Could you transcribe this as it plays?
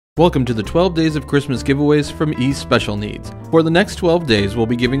Welcome to the 12 Days of Christmas giveaways from eSpecial Needs. For the next 12 days, we'll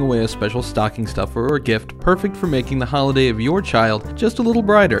be giving away a special stocking stuffer or gift perfect for making the holiday of your child just a little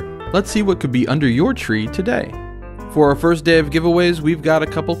brighter. Let's see what could be under your tree today. For our first day of giveaways, we've got a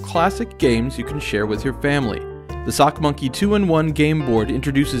couple classic games you can share with your family. The Sock Monkey 2-in-1 game board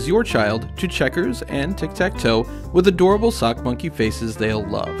introduces your child to checkers and tic-tac-toe with adorable sock monkey faces they'll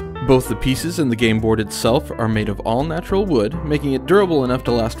love. Both the pieces and the game board itself are made of all-natural wood, making it durable enough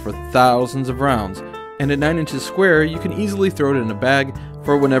to last for thousands of rounds. And at 9 inches square, you can easily throw it in a bag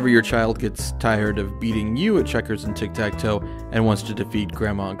for whenever your child gets tired of beating you at checkers and tic-tac-toe and wants to defeat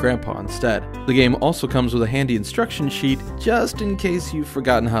Grandma and Grandpa instead. The game also comes with a handy instruction sheet just in case you've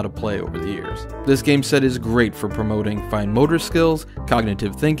forgotten how to play over the years. This game set is great for promoting fine motor skills,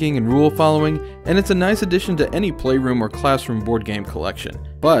 cognitive thinking, and rule following, and it's a nice addition to any playroom or classroom board game collection.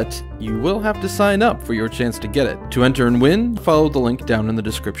 But you will have to sign up for your chance to get it. To enter and win, follow the link down in the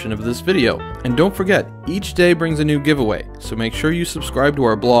description of this video. And don't forget, each day brings a new giveaway, so make sure you subscribe to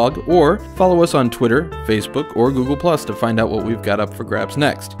our blog or follow us on Twitter, Facebook, or Google Plus to find out what we've got up for grabs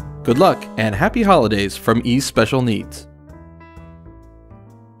next. Good luck and happy holidays from eSpecial Needs.